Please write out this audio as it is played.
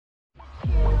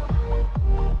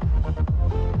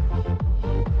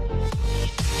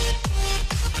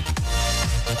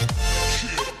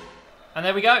And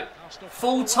there we go.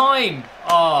 Full time.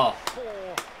 Oh.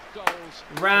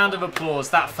 Round of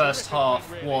applause. That first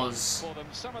half was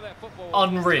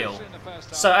unreal.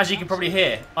 So as you can probably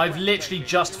hear, I've literally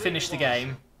just finished the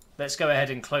game. Let's go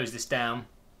ahead and close this down.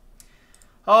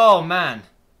 Oh man.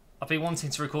 I've been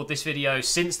wanting to record this video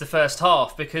since the first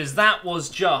half because that was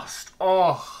just...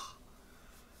 Oh.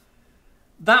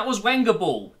 That was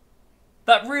Wengerball.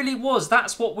 That really was.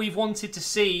 That's what we've wanted to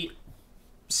see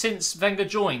since Wenger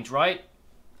joined, right?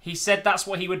 He said that's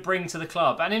what he would bring to the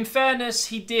club. And in fairness,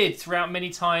 he did throughout many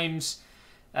times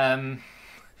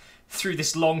through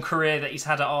this long career that he's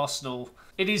had at Arsenal.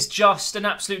 It is just an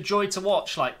absolute joy to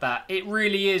watch like that. It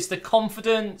really is. The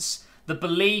confidence, the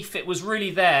belief, it was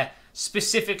really there,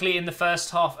 specifically in the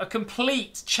first half. A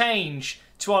complete change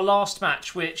to our last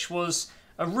match, which was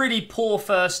a really poor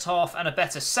first half and a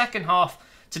better second half.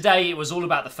 Today, it was all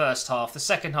about the first half. The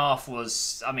second half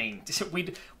was, I mean,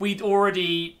 we'd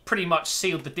already pretty much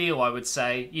sealed the deal, I would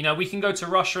say. You know, we can go to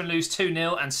Russia and lose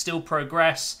 2-0 and still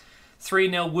progress.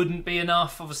 3-0 wouldn't be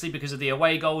enough, obviously, because of the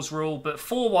away goals rule. But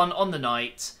 4-1 on the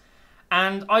night.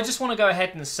 And I just want to go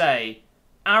ahead and say,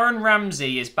 Aaron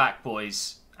Ramsey is back,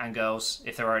 boys and girls,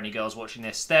 if there are any girls watching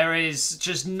this. There is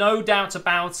just no doubt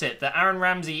about it that Aaron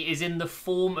Ramsey is in the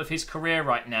form of his career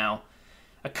right now.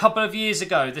 A couple of years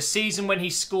ago, the season when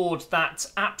he scored that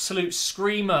absolute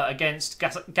screamer against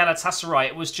Galatasaray,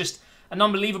 it was just an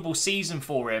unbelievable season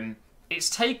for him. It's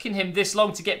taken him this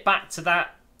long to get back to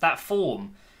that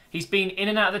form. He's been in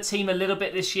and out of the team a little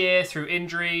bit this year through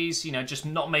injuries, you know, just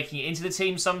not making it into the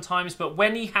team sometimes. But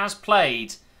when he has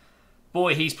played,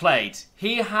 boy, he's played.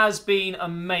 He has been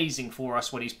amazing for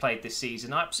us when he's played this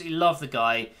season. I absolutely love the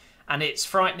guy, and it's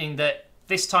frightening that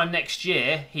this time next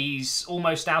year, he's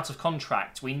almost out of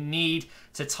contract. We need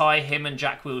to tie him and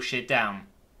Jack Wilshere down.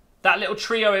 That little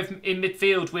trio in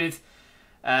midfield with,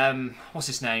 what's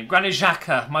his name? Granit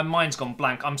Xhaka. My mind's gone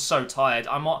blank. I'm so tired.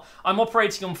 I'm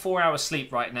operating on 4 hours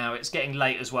sleep right now. It's getting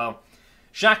late as well.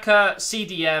 Xhaka,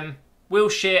 CDM,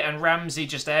 Wilshere and Ramsey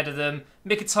just ahead of them.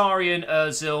 Mkhitaryan,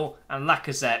 Ozil and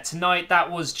Lacazette. Tonight,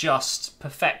 that was just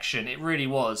perfection. It really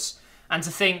was. And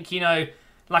to think, you know,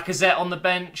 Lacazette on the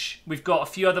bench. We've got a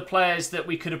few other players that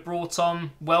we could have brought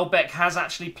on. Welbeck has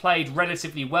actually played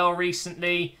relatively well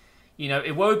recently. You know,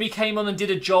 Iwobi came on and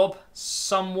did a job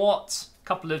somewhat.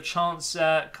 Couple of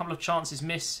chances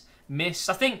missed.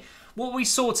 I think what we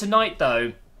saw tonight,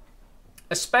 though,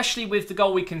 especially with the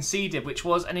goal we conceded, which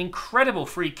was an incredible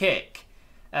free kick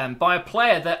by a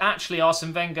player that actually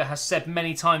Arsene Wenger has said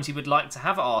many times he would like to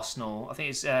have at Arsenal. I think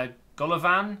it's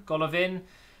Golovin.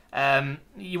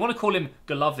 You want to call him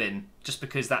Golovin just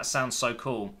because that sounds so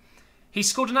cool. He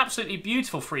scored an absolutely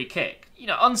beautiful free kick. You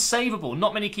know, unsavable.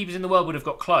 Not many keepers in the world would have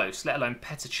got close, let alone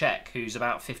Petr Cech, who's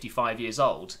about 55 years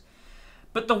old.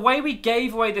 But the way we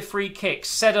gave away the free kick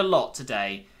said a lot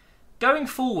today. Going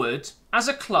forward, as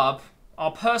a club,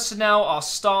 our personnel, our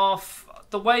staff,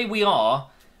 the way we are,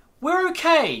 we're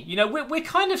okay. You know, we're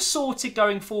kind of sorted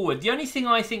going forward. The only thing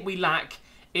I think we lack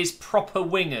is proper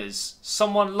wingers.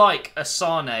 Someone like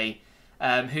Asane,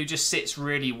 who just sits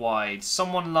really wide.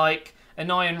 Someone like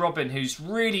Anayan Robin, who's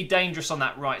really dangerous on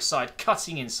that right side,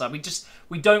 cutting inside.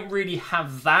 We don't really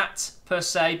have that, per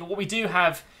se. But what we do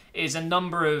have is a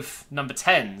number of number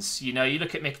 10s. You know, you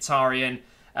look at Mkhitaryan,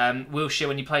 Wilshere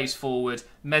when he plays forward,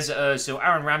 Mesut Ozil,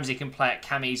 Aaron Ramsey can play at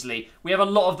cam easily. We have a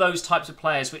lot of those types of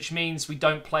players, which means we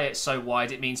don't play it so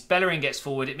wide. It means Bellerin gets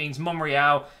forward. It means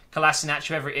Monreal, Kolasinac,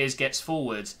 whoever it is, gets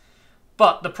forward.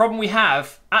 But the problem we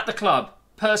have at the club,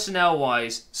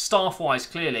 personnel-wise, staff-wise,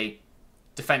 clearly,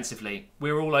 defensively,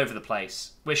 we're all over the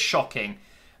place. We're shocking.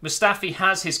 Mustafi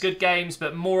has his good games,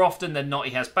 but more often than not,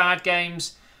 he has bad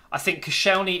games. I think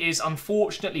Koscielny is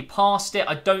unfortunately past it.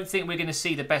 I don't think we're going to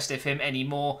see the best of him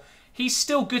anymore. He's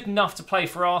still good enough to play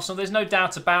for Arsenal. There's no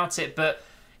doubt about it, but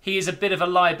he is a bit of a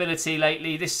liability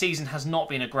lately. This season has not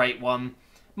been a great one.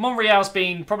 Monreal's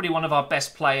been probably one of our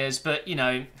best players, but, you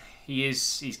know,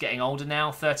 he's getting older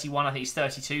now, 31, I think he's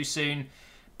 32 soon.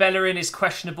 Bellerin is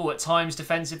questionable at times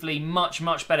defensively, much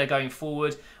better going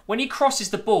forward. When he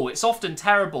crosses the ball, it's often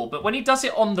terrible, but when he does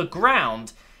it on the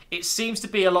ground, it seems to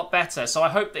be a lot better. So I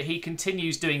hope that he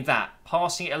continues doing that,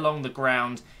 passing it along the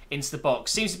ground into the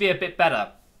box. Seems to be a bit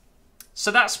better.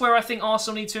 So that's where I think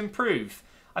Arsenal need to improve.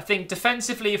 I think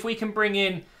defensively, if we can bring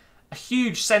in a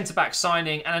huge centre-back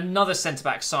signing and another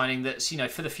centre-back signing that's, you know,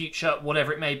 for the future,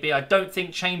 whatever it may be. I don't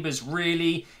think Chambers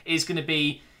really is going to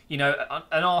be, you know,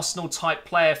 an Arsenal-type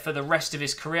player for the rest of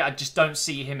his career. I just don't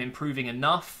see him improving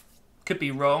enough. Could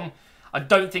be wrong. I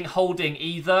don't think Holding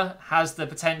either has the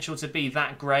potential to be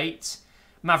that great.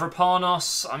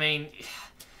 Mavropanos, I mean,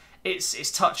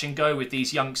 it's touch and go with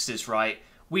these youngsters, right?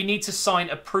 We need to sign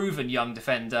a proven young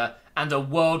defender and a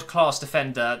world-class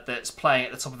defender that's playing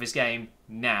at the top of his game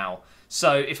now.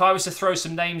 So if I was to throw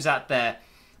some names out there,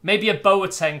 maybe a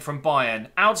Boateng from Bayern,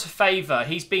 out of favour.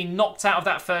 He's been knocked out of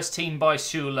that first team by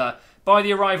Süle, by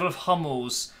the arrival of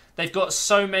Hummels. They've got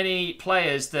so many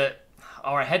players that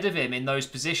are ahead of him in those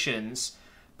positions.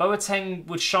 Boateng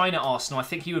would shine at Arsenal. I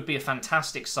think he would be a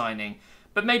fantastic signing.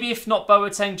 But maybe if not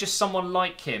Boateng, just someone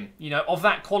like him, you know, of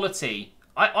that quality.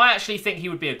 I actually think he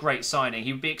would be a great signing.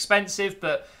 He would be expensive,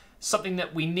 but something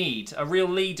that we need. A real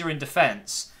leader in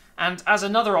defence. And as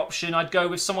another option, I'd go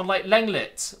with someone like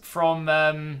Lenglet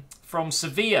from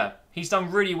Sevilla. He's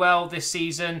done really well this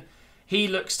season. He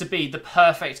looks to be the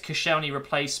perfect Koscielny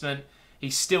replacement.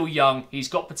 He's still young. He's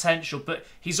got potential, but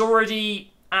he's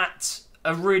already at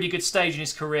a really good stage in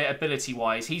his career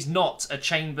ability-wise. He's not a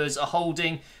Chambers, a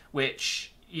Holding,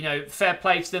 which, you know, fair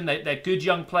play to them. They're good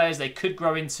young players. They could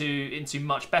grow into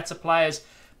much better players,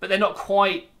 but they're not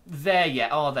quite there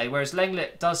yet, are they? Whereas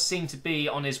Lenglet does seem to be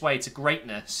on his way to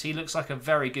greatness. He looks like a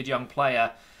very good young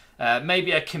player.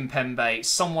 Maybe a Kimpembe,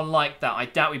 someone like that. I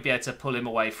doubt we'd be able to pull him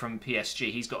away from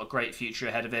PSG. He's got a great future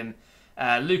ahead of him.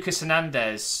 Lucas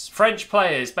Hernandez. French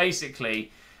players,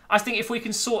 basically. I think if we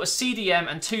can sort a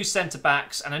CDM and 2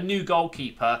 centre-backs and a new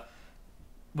goalkeeper,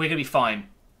 we're going to be fine.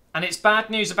 And it's bad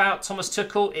news about Thomas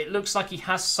Tuchel. It looks like he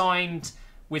has signed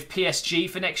with PSG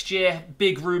for next year.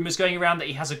 Big rumours going around that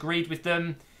he has agreed with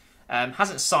them.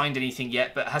 Hasn't signed anything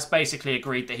yet, but has basically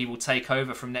agreed that he will take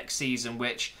over from next season,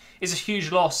 which is a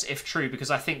huge loss if true, because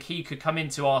I think he could come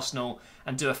into Arsenal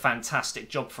and do a fantastic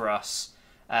job for us.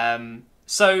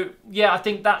 So yeah, I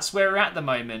think that's where we're at the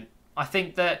moment. I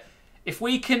think that if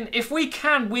we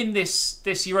can win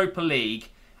this Europa League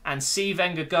and see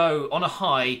Wenger go on a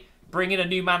high, bring in a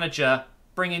new manager,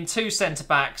 bring in 2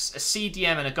 centre-backs, a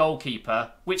CDM and a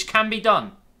goalkeeper, which can be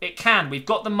done. It can. We've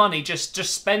got the money, just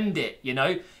spend it, you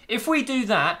know. If we do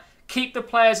that, keep the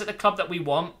players at the club that we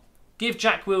want, give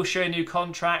Jack Wilshere a new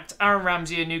contract, Aaron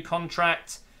Ramsey a new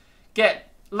contract,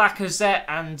 get Lacazette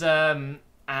and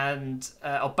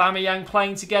Aubameyang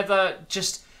playing together,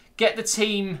 just get the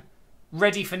team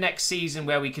ready for next season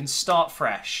where we can start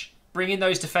fresh, bring in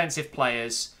those defensive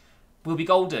players, we'll be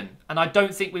golden. And I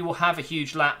don't think we will have a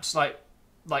huge lapse like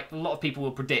a lot of people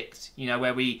will predict, you know,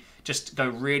 where we just go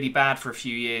really bad for a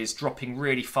few years, dropping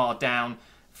really far down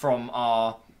from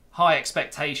our high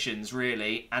expectations,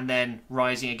 really, and then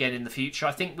rising again in the future.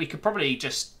 I think we could probably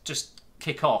just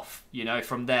kick off, you know,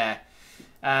 from there.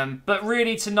 But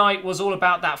really tonight was all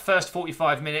about that first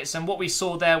 45 minutes, and what we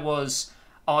saw there was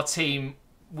our team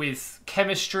with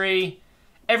chemistry.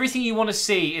 Everything you want to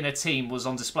see in a team was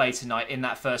on display tonight in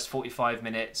that first 45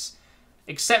 minutes.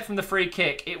 Except from the free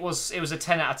kick, it was a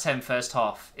 10 out of 10 first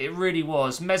half. It really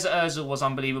was. Mesut Ozil was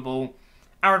unbelievable.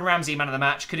 Aaron Ramsey, man of the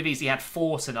match, could have easily had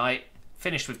 4 tonight.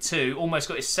 Finished with 2. Almost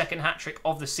got his second hat-trick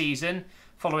of the season,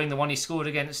 following the one he scored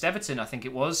against Everton, I think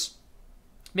it was.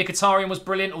 Mkhitaryan was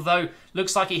brilliant, although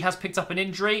looks like he has picked up an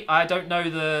injury. I don't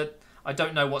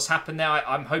know what's happened there.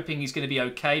 I'm hoping he's going to be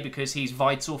okay because he's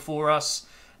vital for us.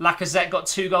 Lacazette got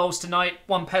 2 goals tonight.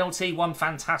 1 penalty, 1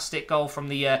 fantastic goal from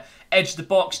the edge of the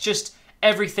box. Just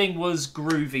everything was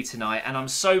groovy tonight, and I'm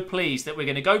so pleased that we're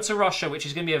going to go to Russia, which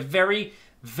is going to be a very,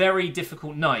 very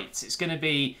difficult night. It's going to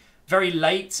be very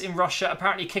late in Russia.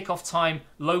 Apparently kickoff time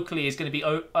locally is going to be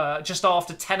just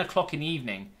after 10 o'clock in the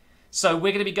evening. So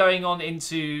we're going to be going on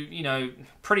into, you know,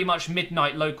 pretty much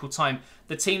midnight local time.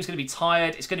 The team's going to be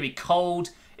tired. It's going to be cold.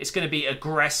 It's going to be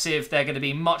aggressive. They're going to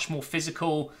be much more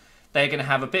physical. They're going to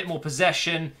have a bit more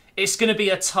possession. It's going to be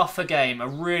a tougher game, a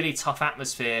really tough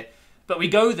atmosphere. But we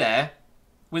go there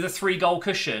with a 3-goal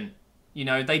cushion. You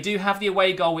know, they do have the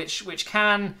away goal, which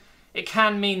can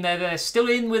mean they're still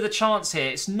in with a chance here.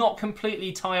 It's not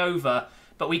completely tie over,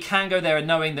 but we can go there and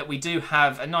knowing that we do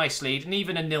have a nice lead, and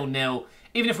even a 0-0.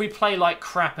 Even if we play like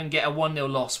crap and get a 1-0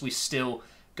 loss, we still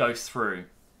go through.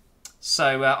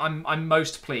 So I'm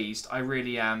most pleased. I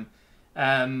really am.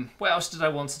 What else did I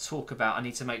want to talk about? I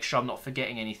need to make sure I'm not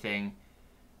forgetting anything.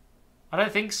 I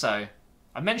don't think so.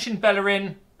 I mentioned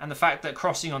Bellerin and the fact that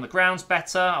crossing on the ground's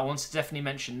better. I want to definitely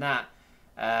mention that.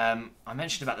 I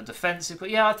mentioned about the defensive, but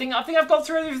yeah, I think I've got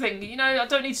through everything. You know, I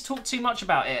don't need to talk too much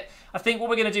about it. I think what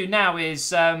we're going to do now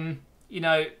is, you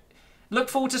know, look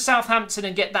forward to Southampton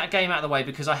and get that game out of the way,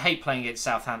 because I hate playing against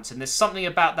Southampton. There's something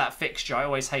about that fixture. I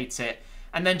always hate it.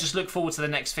 And then just look forward to the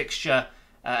next fixture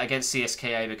against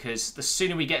Cska, because the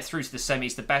sooner we get through to the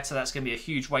semis, the better. That's going to be a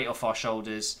huge weight off our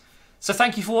shoulders. So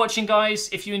thank you for watching, guys.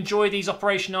 If you enjoy these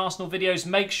Operation Arsenal videos,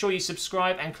 make sure you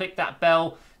subscribe and click that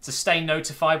bell to stay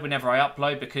notified whenever I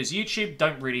upload, because YouTube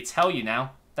don't really tell you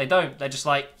now. They don't. They're just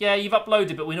like, yeah, you've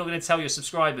uploaded, but we're not going to tell your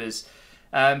subscribers.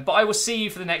 But I will see you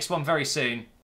for the next one very soon.